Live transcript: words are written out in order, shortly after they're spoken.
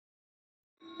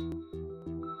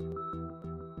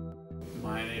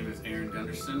My name is Aren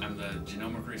Gunderson. I'm the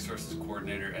Genomic Resources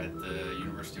Coordinator at the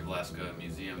University of Alaska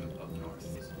Museum of the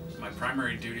North. My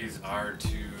primary duties are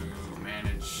to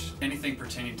manage anything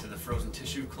pertaining to the frozen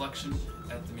tissue collection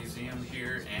at the museum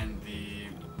here and the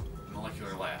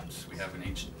molecular labs. We have an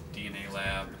ancient DNA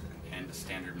lab and a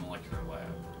standard molecular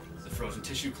lab. The frozen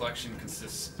tissue collection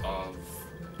consists of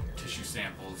tissue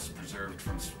samples preserved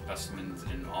from specimens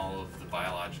in all of the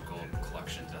biological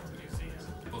collections at the museum.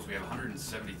 We have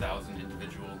 170,000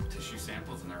 individual tissue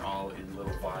samples, and they're all in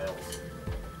little vials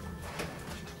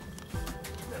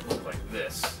that look like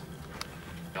this.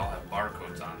 They all have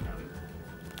barcodes on them,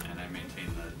 and I maintain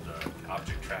the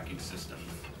object tracking system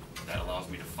that allows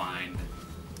me to find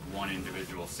one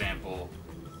individual sample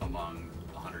among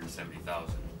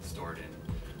 170,000 stored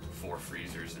in 4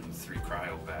 freezers and 3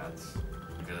 cryo baths.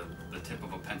 The tip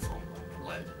of a pencil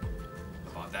lead.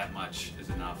 About that much is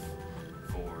enough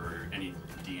for any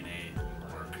DNA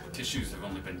work. Tissues have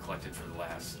only been collected for the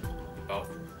last about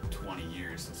 20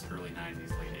 years, since the early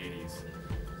 90s, late 80s.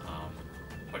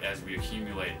 But as we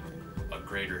accumulate a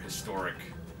greater historic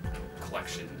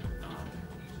collection,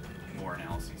 more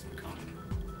analyses become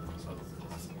possible.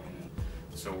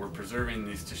 So we're preserving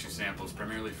these tissue samples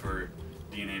primarily for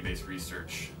DNA-based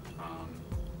research,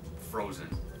 frozen,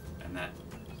 and that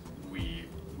we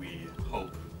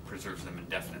hope preserves them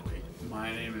indefinitely.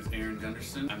 My name is Aren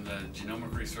Gunderson. I'm the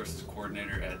Genomic Resources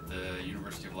Coordinator at the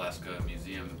University of Alaska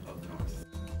Museum of the North.